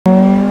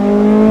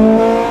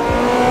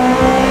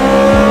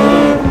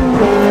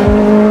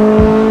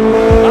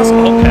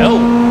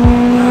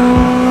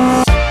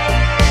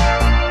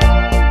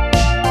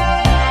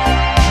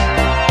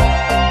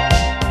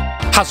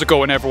How's it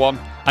going, everyone?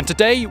 And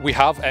today we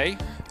have a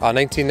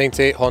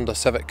 1998 Honda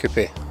Civic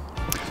Coupe.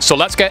 So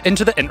let's get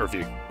into the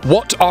interview.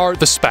 What are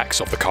the specs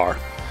of the car?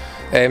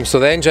 So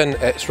the engine,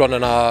 it's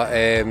running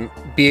a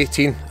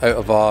B18 out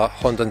of a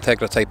Honda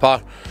Integra Type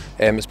R.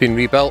 It's been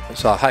rebuilt.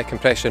 It's a high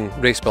compression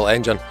race built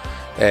engine.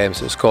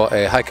 So it's got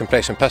high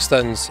compression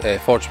pistons,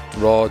 forged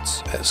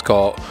rods, it's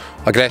got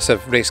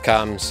aggressive race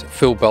cams,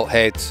 full built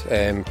head,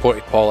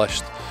 ported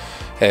polished,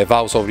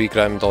 valves all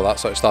regrimed, all that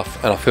sort of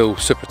stuff, and a full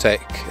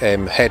Supertech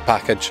head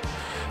package.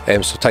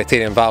 So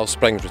titanium valves,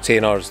 springs,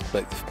 retainers,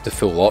 like the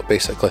full lot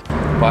basically.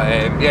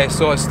 But yeah,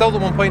 so it's still the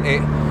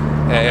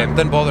 1.8.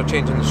 Didn't bother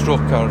changing the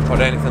stroke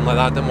or anything like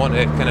that. Didn't want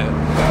to kind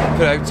of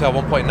put it out to a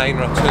 1.9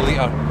 or a 2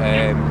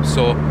 litre.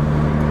 So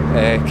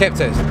kept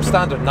it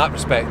standard in that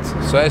respect.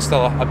 So it is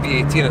still a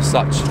B18 as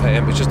such.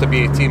 It's just a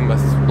B18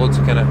 with loads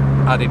of kind of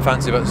added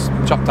fancy bits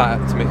chucked at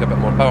it to make a bit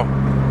more power.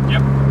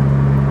 Yep.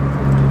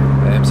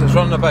 So it's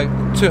running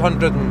about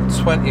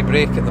 220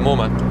 brake at the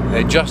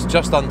moment,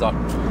 just under.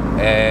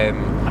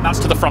 And that's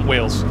to the front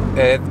wheels?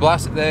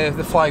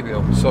 The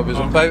flywheel. So it was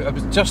it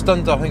was just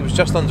under, I think it was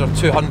just under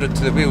 200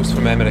 to the wheels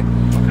from memory.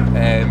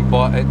 Okay.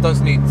 But it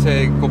does need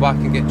to go back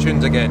and get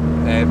tuned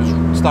again. It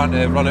was starting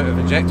to run out of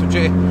injector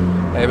duty.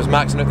 It was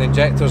maxing out the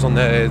injectors on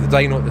the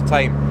dyno at the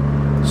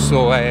time.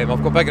 So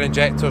I've got bigger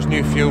injectors,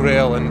 new fuel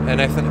rail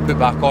and everything to put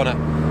back on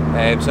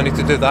it. So I need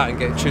to do that and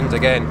get it tuned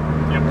again.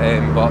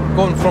 Yep. But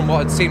going from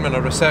what I'd seen when I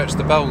researched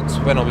the build,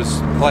 when I was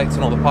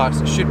collecting all the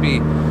parts, it should be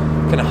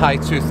kind of high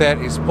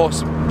 230s,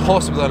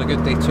 possibly on a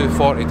good day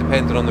 240,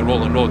 depending on the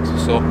rolling road.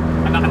 So,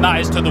 and that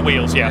is to the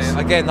wheels, yes.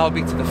 Again, that'll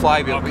be to the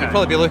flywheel. Okay. But you'll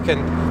probably be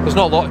looking. There's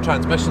not a lot of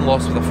transmission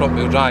loss with a front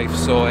wheel drive,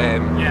 so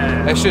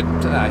it should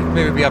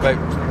maybe be about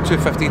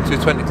 215,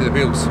 220 to the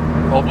wheels,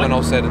 when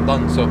all said and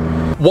done. So,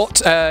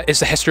 what is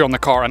the history on the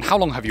car, and how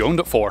long have you owned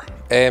it for?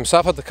 So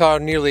I've had the car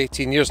nearly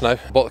 18 years now.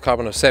 Bought the car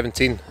when I was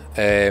 17.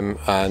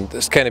 And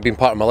it's kind of been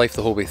part of my life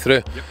the whole way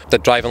through. Yep.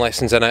 Did driving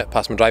lessons in it,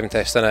 passed my driving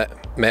test in it,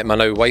 met my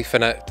now wife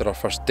in it, did our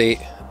first date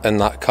in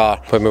that car.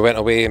 When we went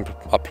away and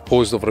I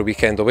proposed over a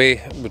weekend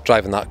away, we're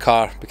driving that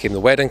car, became the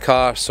wedding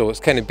car, so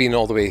it's kind of been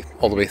all the way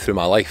through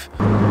my life.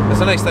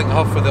 It's a nice thing to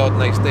have for the odd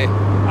nice day.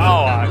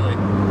 Oh,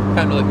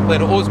 can't really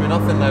complain. It owes me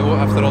nothing now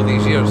after all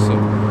these years. So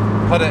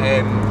I've had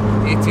it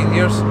 18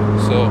 years,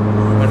 so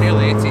we're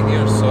nearly 18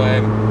 years, so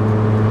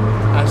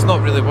it's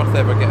not really worth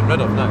ever getting rid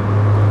of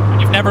now.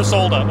 You've never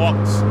sold it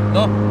once?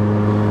 No,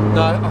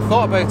 I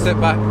thought about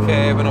it back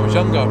when I was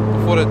younger,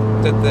 before I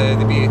did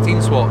the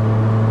B18 swap.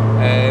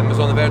 I was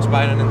on the verge of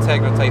buying an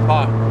Integra Type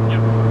R.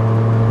 Yep.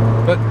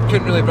 But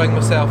couldn't really bring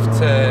myself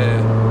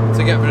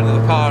to get rid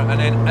of the car, and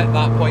then at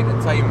that point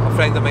in time a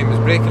friend of mine was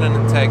breaking an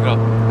Integra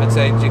and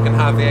said you can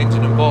have the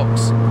engine and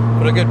box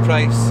for a good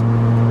price.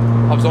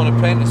 I was on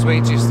apprentice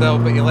wages still,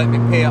 but you let me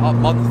pay it up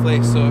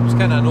monthly, so it was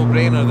kind of a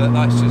no-brainer that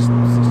that's just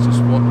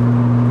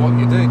what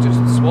you do,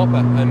 just swap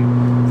it.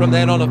 And from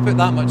then on I've put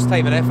that much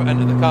time and effort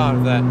into the car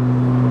that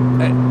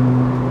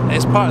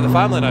it's part of the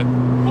family now.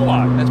 Oh,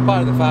 wow. It's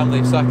part of the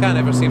family, so I can't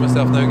ever see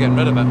myself now getting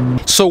rid of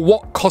it. So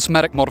what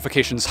cosmetic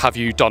modifications have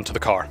you done to the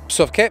car?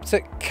 So I've kept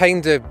it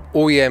kind of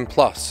OEM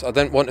plus. I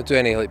didn't want to do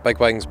any like big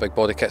wings, big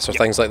body kits or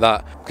things like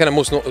that. Kind of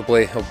most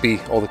notably will be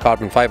all the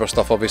carbon fibre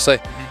stuff, obviously.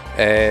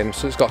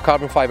 So it's got a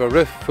carbon fibre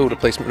roof, full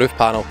replacement roof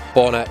panel,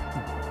 bonnet,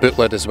 boot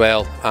lid as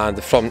well, and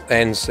the front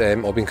ends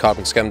all been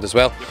carbon skimmed as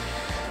well.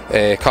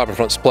 Carbon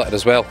front splitter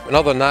as well. And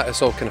other than that,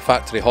 it's all kind of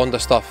factory Honda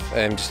stuff,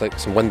 just like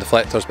some wind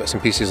deflectors, bits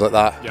and pieces like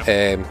that.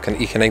 Yep. Kind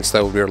of EK9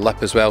 style rear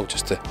lip as well,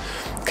 just to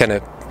kind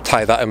of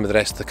tie that in with the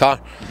rest of the car.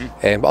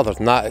 But other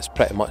than that, it's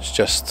pretty much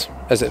just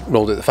as it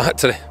rolled out the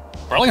factory.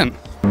 Brilliant.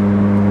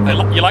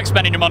 You like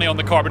spending your money on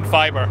the carbon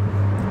fibre?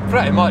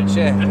 Pretty much,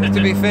 yeah.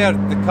 To be fair,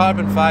 the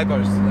carbon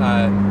fibres,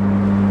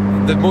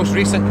 the most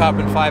recent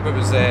carbon fibre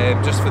was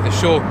just for the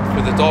show,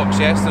 for the dogs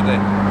yesterday.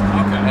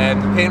 Okay.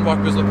 The paintwork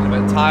was looking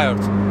a bit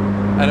tired.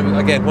 And it was,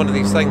 again, one of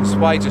these things,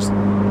 why just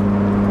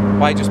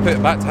put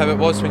it back to how it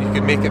was when you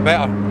could make it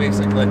better,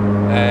 basically.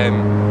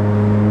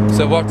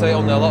 So it worked out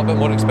only a little bit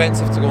more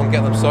expensive to go and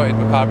get them sorted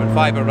with carbon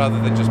fibre rather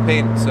than just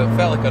paint, so it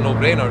felt like a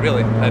no-brainer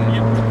really. And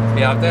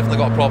yeah, I've definitely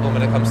got a problem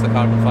when it comes to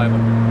carbon fibre.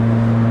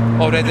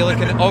 Already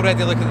looking at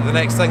the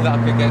next thing that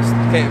I could get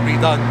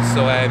redone,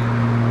 so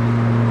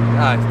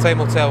time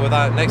will tell with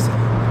that.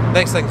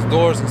 Next thing's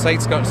doors and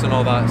side skirts and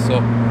all that, so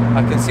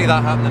I can see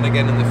that happening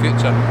again in the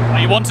future.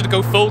 You wanted to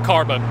go full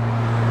carbon?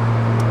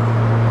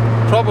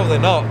 Probably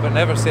not, but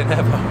never say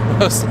never.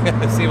 We'll see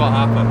what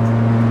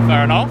happens.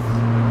 Fair enough.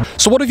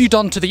 So what have you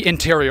done to the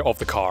interior of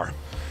the car?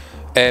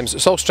 So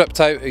it's all stripped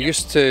out. I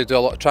used to do a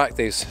lot of track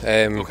days,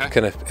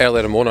 kind of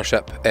earlier in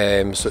ownership.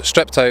 So it's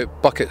stripped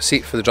out, bucket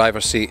seat for the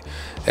driver's seat.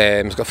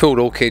 It's got a full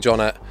roll cage on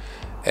it.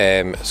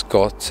 It's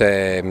got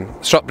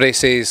strut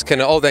braces,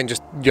 kind of all then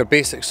just your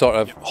basic sort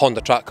of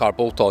Honda track car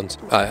bolt-ons.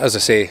 As I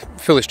say,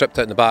 fully stripped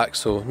out in the back,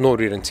 so no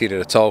rear interior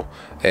at all.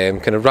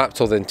 Kind of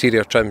wrapped all the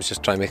interior trims,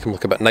 just try and make them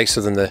look a bit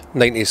nicer than the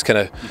 90s kind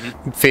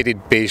of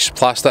faded beige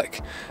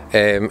plastic.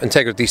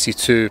 Integra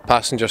DC2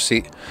 passenger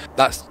seat.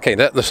 That's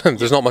kind of it.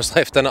 There's not much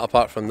left in it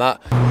apart from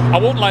that. I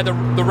won't lie, the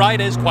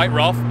ride is quite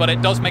rough, but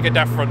it does make a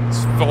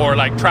difference for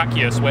like track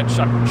use, which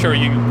I'm sure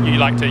you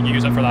like to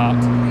use it for that.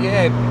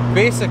 Yeah,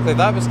 basically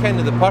that was kind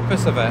of the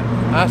purpose of it.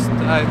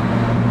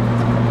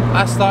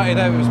 I started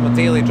out as my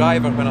daily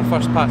driver when I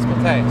first passed my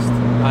test,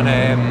 and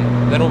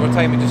then over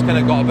time it just kind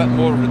of got a bit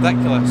more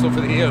ridiculous over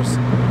the years.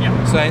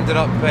 Yeah. So I ended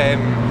up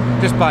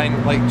just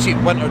buying like cheap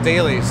winter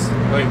dailies,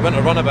 like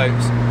winter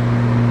runabouts,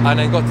 and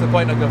then got to the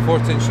point I could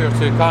afford to insure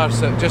 2 cars,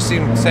 so it just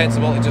seemed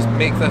sensible to just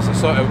make this a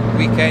sort of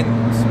weekend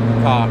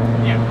car.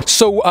 Yeah.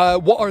 So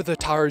what are the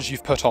tyres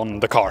you've put on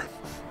the car?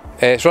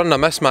 It's running a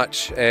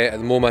mismatch at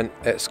the moment.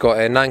 It's got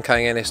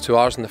Nankang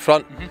NS2Rs in the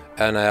front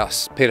and a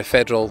pair of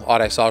Federal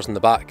RSRs in the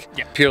back.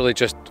 Yeah. Purely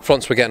just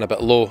fronts were getting a bit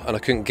low and I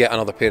couldn't get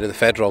another pair of the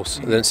Federals.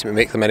 They didn't seem to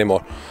make them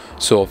anymore.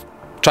 So I've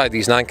tried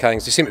these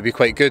Nankangs, they seem to be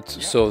quite good.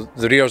 Yeah. So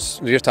the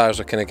rear tyres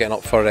are kind of getting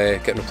up for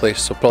getting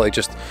replaced, so probably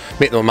just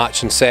make them a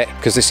matching set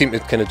because they seem to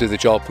kind of do the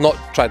job. Not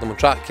tried them on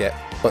track yet,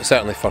 but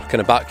certainly for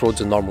kind of back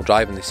roads and normal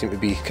driving they seem to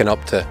be kind of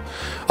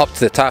up to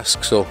the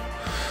task. So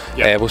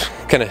yeah, we'll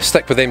kind of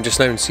stick with them just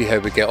now and see how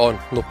we get on.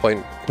 No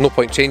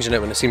point changing it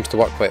when it seems to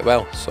work quite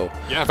well. So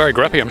yeah, very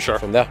grippy, I'm sure.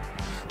 From there,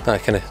 I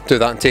kind of do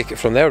that and take it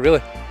from there,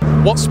 really.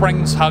 What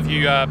springs have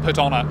you put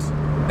on it?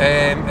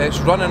 It's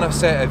running a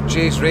set of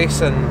J's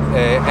Racing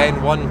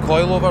N1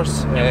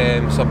 coilovers.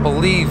 So I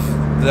believe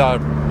they are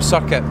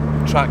circuit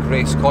track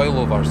race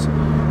coilovers.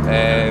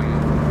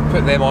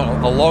 Put them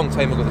on a long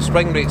time ago. The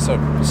spring rates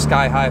are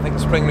sky high. I think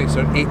the spring rates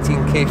are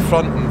 18k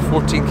front and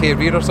 14k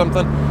rear or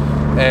something.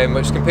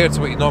 Which compared to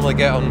what you normally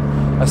get on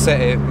a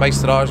set of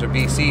Meister R's or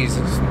BCs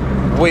is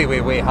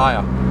way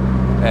higher.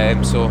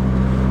 So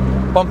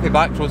bumpy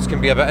back roads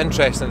can be a bit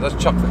interesting. It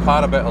does chuck the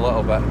car about a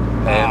little bit.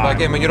 But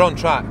again, when you're on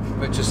track,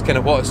 which is kind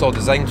of what it's all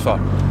designed for,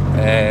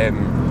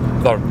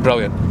 they're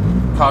brilliant.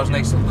 Corners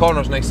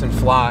nice and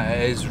flat.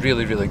 It is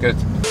really good.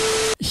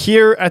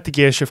 Here at the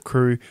Gearshift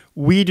crew,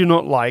 we do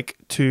not like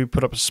to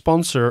put up a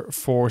sponsor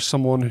for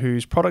someone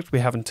whose product we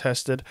haven't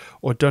tested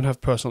or don't have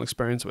personal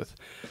experience with.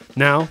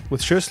 Now,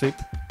 with SureSleep,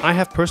 I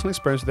have personal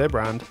experience with their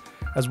brand,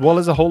 as well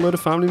as a whole load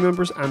of family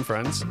members and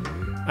friends,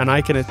 and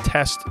I can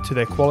attest to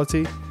their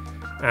quality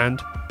and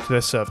to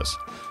their service.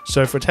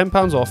 So for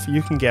 £10 off,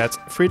 you can get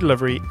free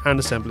delivery and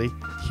assembly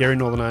here in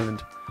Northern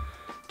Ireland.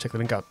 Check the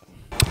link out.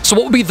 So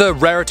what would be the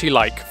rarity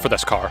like for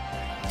this car?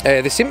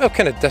 They seem to have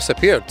kind of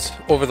disappeared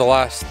over the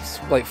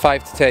last like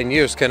 5 to 10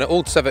 years, kind of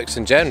old Civics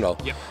in general.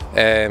 Yep.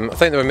 I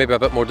think they were maybe a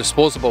bit more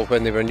disposable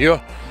when they were newer,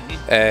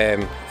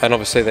 and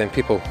obviously then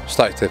people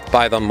started to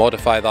buy them,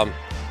 modify them,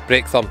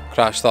 break them,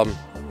 crash them,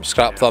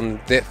 scrap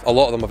them. A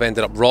lot of them have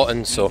ended up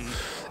rotting, so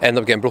end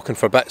up getting broken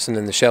for bits and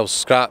then the shells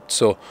scrapped,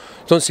 so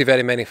don't see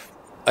very many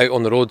out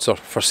on the roads or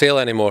for sale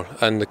anymore.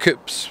 And the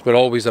coupes were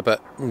always a bit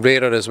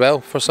rarer as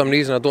well for some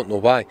reason, I don't know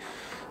why.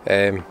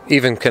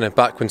 Even kind of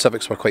back when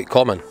Civics were quite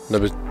common,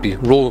 there would be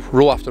row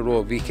after row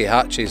of VK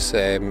hatches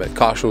at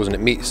car shows and at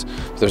meets.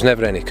 There was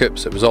never any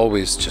coupes, it was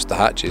always just the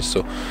hatches.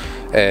 So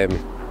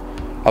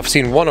I've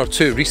seen 1 or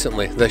 2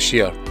 recently this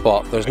year,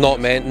 but there's not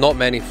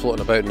many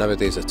floating about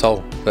nowadays at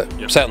all. But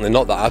certainly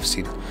not that I've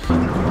seen.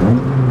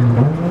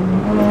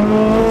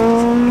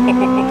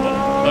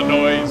 The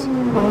noise.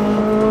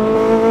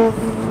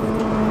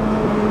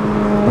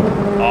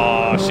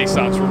 Oh,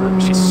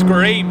 she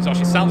screams. Oh,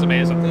 she sounds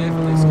amazing.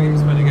 Definitely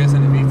screams when it gets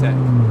into VTEC.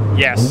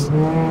 Yes.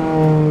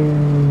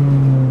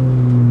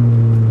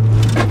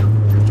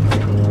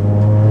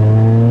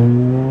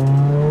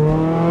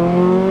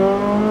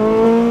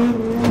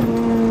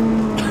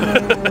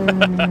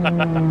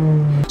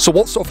 So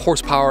what sort of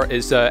horsepower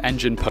is the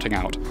engine putting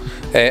out?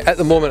 At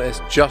the moment it's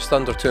just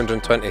under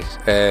 220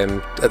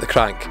 at the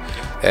crank,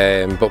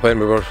 but when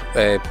we were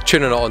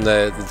tuning it on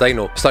the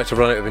dyno, started to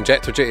run out of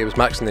injector duty, it was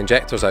maxing the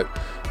injectors out.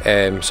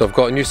 So I've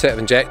got a new set of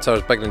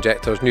injectors, bigger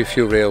injectors, new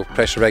fuel rail,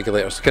 pressure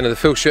regulators, kind of the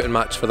full shooting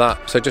match for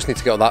that. So I just need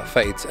to get all that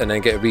fitted and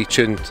then get it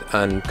retuned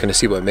and kind of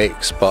see what it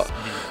makes. But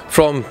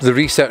from the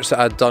research that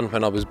I'd done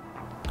when I was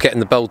getting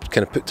the build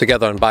kind of put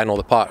together and buying all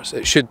the parts,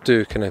 it should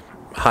do kind of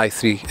high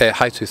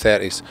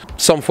 230s.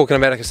 Some folk in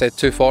America said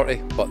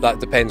 240, but that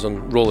depends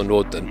on rolling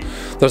road and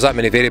there's that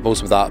many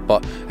variables with that.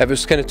 But if it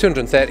was kind of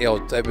 230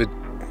 odd, it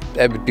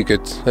would be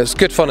good. It's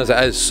good fun as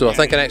it is, so I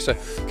think an extra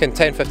kind of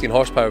 10-15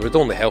 horsepower would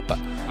only help it.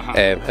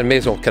 And may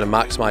as well kind of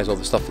maximise all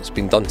the stuff that's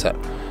been done to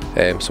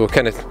it. So we'll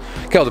kind of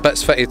get all the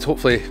bits fitted,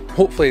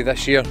 hopefully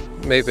this year,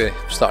 maybe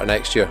start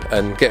next year,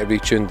 and get it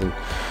retuned and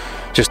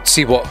just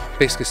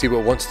basically see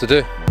what it wants to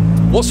do.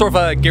 What sort of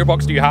a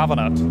gearbox do you have on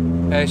it?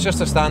 It's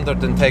just a standard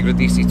Integra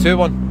DC2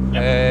 one.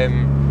 Yep.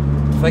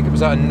 I think it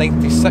was at a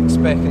 96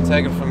 spec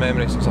Integra from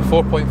memory, so it's a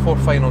 4.4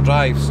 final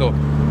drive, so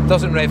it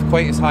doesn't rev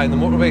quite as high in the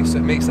motorway, so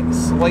it makes it a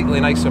slightly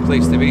nicer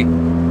place to be.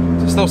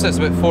 It still sits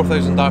about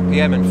 4,000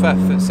 RPM in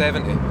fifth at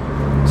 70.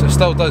 So it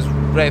still does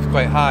rev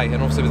quite high, and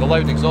obviously with the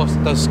loud exhaust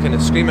it does kind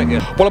of scream at you.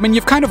 Well, I mean,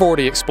 you've kind of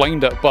already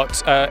explained it,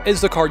 but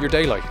is the car your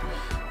daily?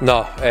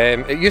 No,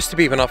 it used to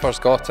be when I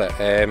first got it.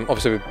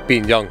 Obviously with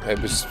being young, I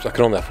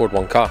could only afford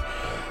one car.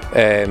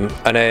 And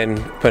then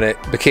when it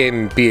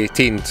became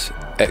B18'd,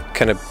 it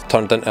kind of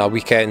turned into a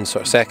weekend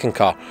sort of second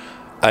car.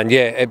 And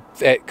yeah,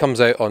 it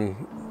comes out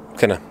on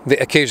kind of the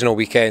occasional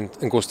weekend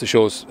and goes to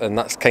shows, and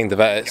that's kind of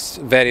it. It's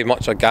very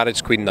much a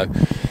garage queen now.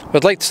 But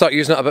I'd like to start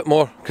using it a bit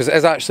more, because it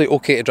is actually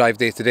okay to drive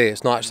day to day.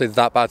 It's not actually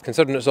that bad,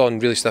 considering it's on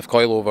really stiff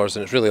coilovers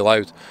and it's really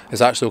loud.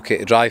 It's actually okay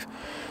to drive.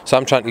 So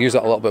I'm trying to use it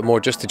a little bit more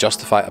just to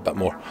justify it a bit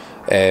more.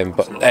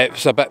 But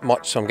it's a bit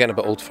much, so I'm getting a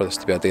bit old for this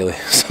to be a daily.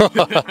 So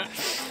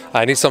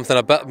I need something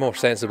a bit more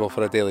sensible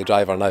for a daily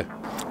driver now.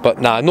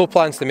 But nah, no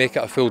plans to make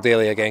it a full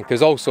daily again,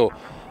 because also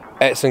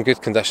it's in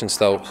good condition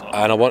still,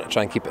 and I want to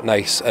try and keep it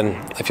nice. And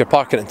if you're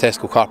parking it in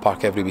Tesco car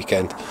park every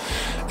weekend,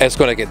 it's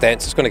going to get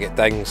dents, it's going to get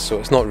dings,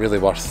 so it's not really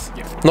worth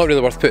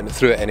putting it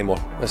through it anymore.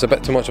 It's a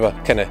bit too much of a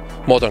kind of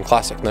modern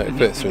classic now to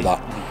put it through that.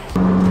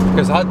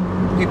 Because I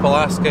had people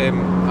ask,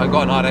 I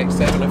got an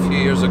RX-7 a few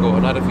years ago,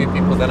 and I had a few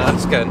people then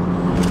asking,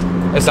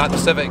 is that the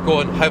Civic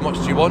going, how much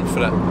do you want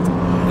for it?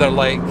 They're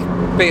like,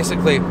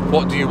 basically,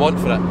 what do you want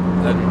for it?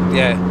 And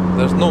yeah,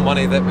 there's no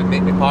money that would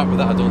make me part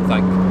with it, I don't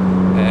think.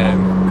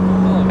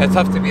 It'd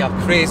have to be a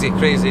crazy,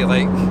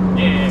 like,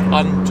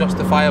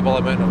 unjustifiable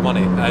amount of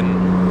money,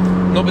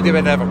 and nobody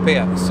would ever pay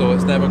it, so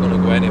it's never going to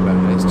go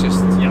anywhere. It's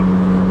just,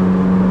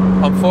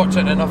 I'm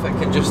fortunate enough it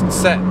can just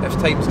sit. If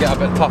times get a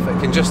bit tough, it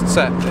can just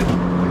sit.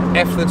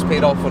 Everything's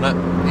paid off on it.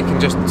 You can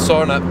just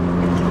saw on it,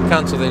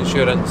 cancel the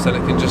insurance, and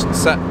it can just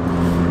sit.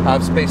 I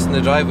have space in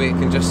the driveway, it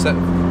can just sit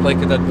like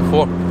it did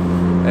before.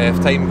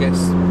 If time gets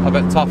a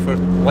bit tough or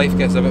life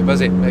gets a bit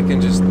busy, it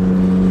can just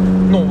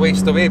not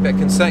waste away, but it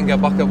can sit and get a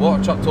bucket of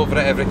water chucked over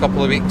it every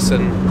couple of weeks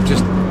and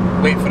just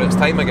wait for its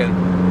time again.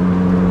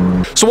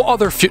 So what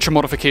other future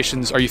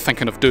modifications are you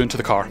thinking of doing to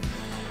the car?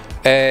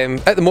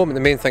 At the moment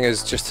the main thing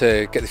is just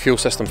to get the fuel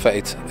system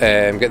fitted,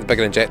 get the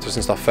bigger injectors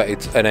and stuff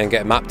fitted, and then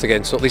get it mapped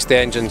again, so at least the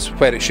engine's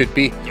where it should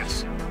be.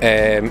 Yes.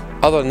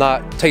 Other than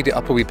that, tidy it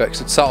up a wee bit,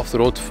 because it's sat off the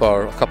road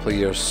for a couple of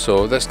years,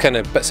 so there's kind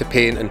of bits of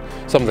paint and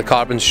some of the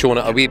carbon's showing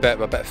it a wee bit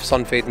with a bit of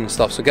sun fading and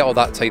stuff, so get all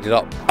that tidied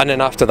up, and then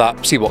after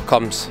that see what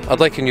comes. I'd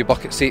like a new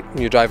bucket seat,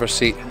 new driver's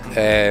seat,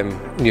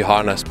 new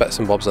harness, bits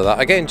and bobs like that.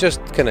 Again, just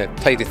kind of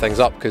tidy things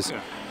up, because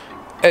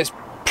it's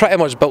pretty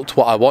much built to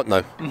what I want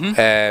now,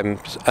 and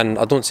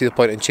I don't see the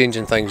point in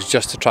changing things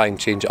just to try and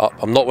change it up.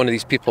 I'm not one of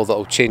these people that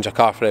will change a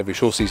car for every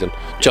show season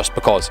just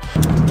because.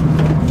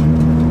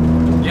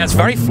 Yeah, it's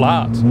very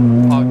flat.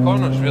 Oh, it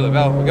corners really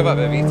well. We'll give it a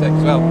bit of VTEC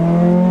as well.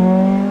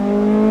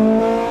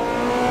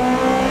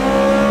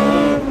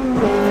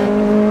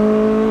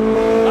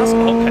 That's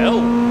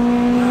uphill.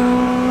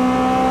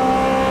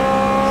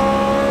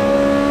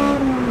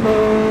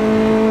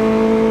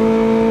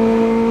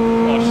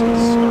 Gosh, the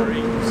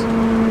screams.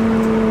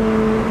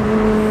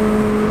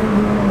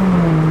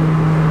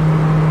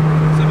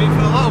 So I mean,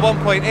 for a little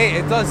 1.8,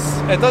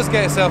 it does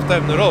get itself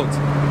down the road.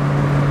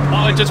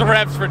 Oh, it just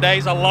revs for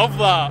days. I love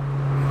that.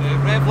 The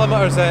rev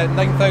limiter's at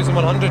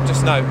 9,100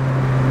 just now.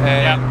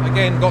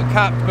 Again, got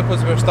capped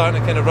because we're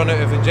starting to kind of run out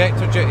of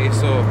injector duty,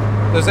 so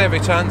there's every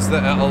chance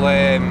that it'll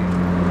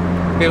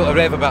be able to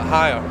rev a bit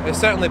higher. It's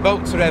certainly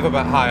built to rev a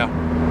bit higher,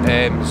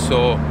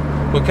 so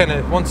we'll kind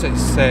of, once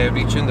it's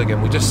retuned again,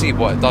 we'll just see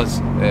what it does.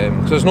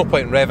 So there's no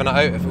point in revving it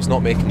out if it's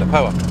not making the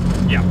power.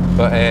 Yeah.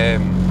 But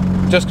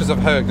just because of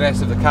how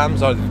aggressive the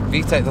cams are, the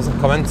VTEC doesn't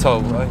come in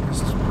till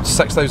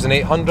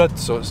 6,800,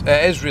 so it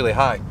is really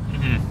high.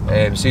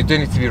 So you do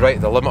need to be right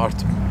at the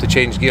limiter to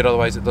change gear,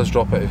 otherwise it does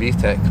drop out of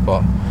VTEC.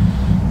 But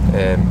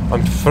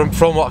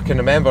from what I can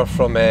remember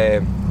from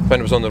when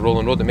it was on the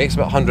rolling road, it makes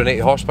about 180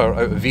 horsepower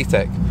out of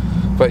VTEC,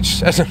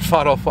 which isn't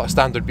far off what a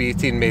standard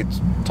B18 made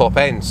top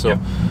end, so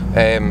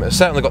it's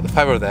certainly got the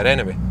power there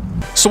anyway.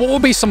 So what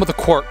would be some of the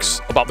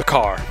quirks about the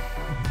car?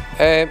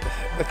 The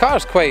car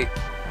is quite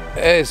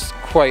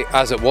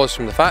as it was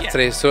from the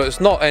factory, so it's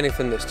not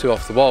anything that's too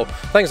off the wall.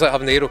 Things like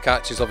having the aero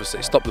catches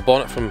obviously stop the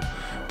bonnet from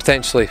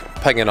potentially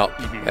pinging up.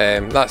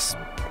 That's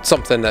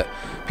something that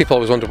people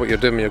always wonder what you're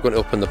doing when you're going to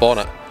open the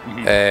bonnet.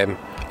 And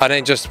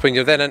then just when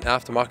you're then into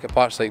aftermarket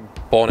parts like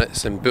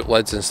bonnets and boot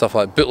lids and stuff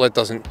like that, boot lid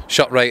doesn't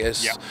shut right,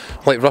 it's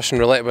like Russian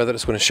roulette whether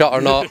it's going to shut or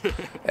not.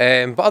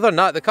 But other than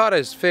that, the car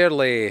is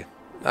fairly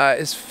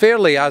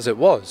as it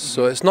was,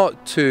 so it's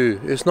not too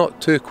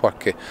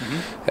quirky.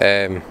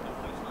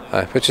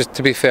 Which is,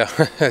 to be fair,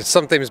 it's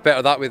sometimes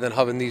better that way than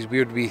having these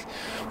weird wee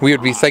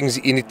things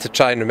that you need to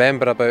try and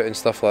remember about and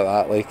stuff like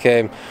that, like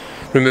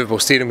removable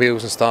steering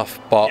wheels and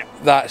stuff. But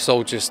that's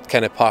all just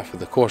kind of par for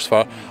the course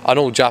for an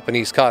old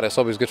Japanese car. It's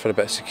always good for a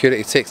bit of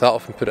security. Take that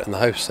off and put it in the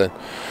house, then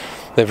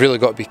they've really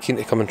got to be keen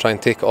to come and try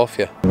and take it off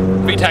you.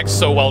 VTEC's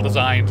so well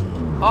designed.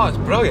 Oh, it's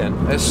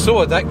brilliant. It's so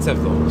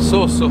addictive though.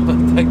 So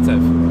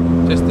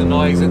addictive. Just the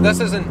noise.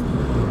 This isn't.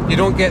 You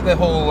don't get the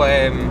whole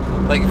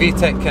like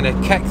VTEC kind of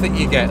kick that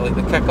you get, like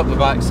the kick up the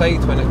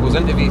backside when it goes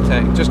into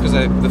VTEC, just because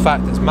of the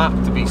fact it's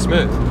mapped to be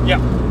smooth. Yeah.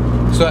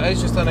 So it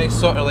is just a nice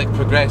sort of like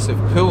progressive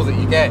pull that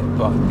you get,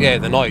 but yeah,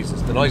 the noise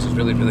is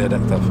really, really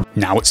addictive.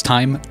 Now it's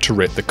time to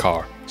rate the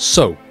car.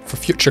 So, for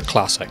Future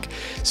Classic,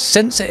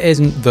 since it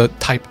isn't the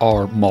Type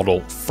R model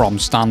from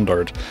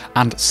standard,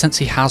 and since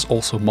he has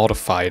also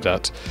modified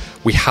it,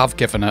 we have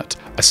given it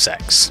a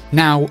 6.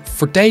 Now,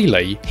 for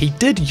daily, he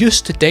did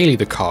used to daily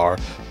the car,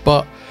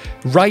 but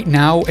right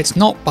now it's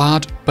not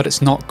bad, but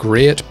it's not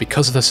great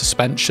because of the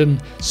suspension,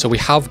 so we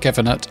have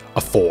given it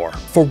a 4.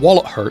 For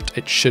wallet hurt,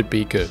 it should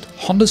be good.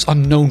 Honda's are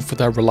known for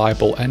their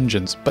reliable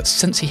engines, but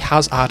since he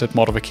has added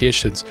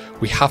modifications,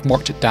 we have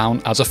marked it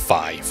down as a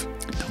 5.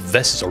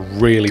 This is a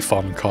really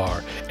fun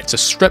car. It's a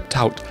stripped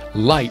out,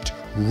 light,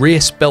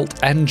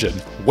 race-built engine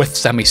with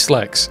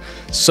semi-slicks.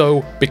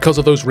 So because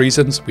of those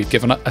reasons, we've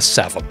given it a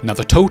 7. Now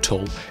the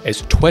total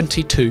is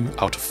 22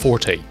 out of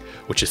 40,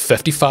 which is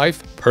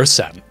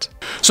 55%.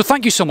 So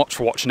thank you so much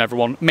for watching,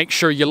 everyone. Make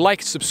sure you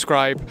like,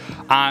 subscribe,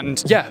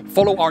 and yeah,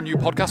 follow our new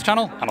podcast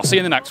channel, and I'll see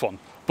you in the next one.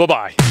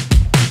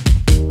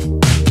 Bye-bye.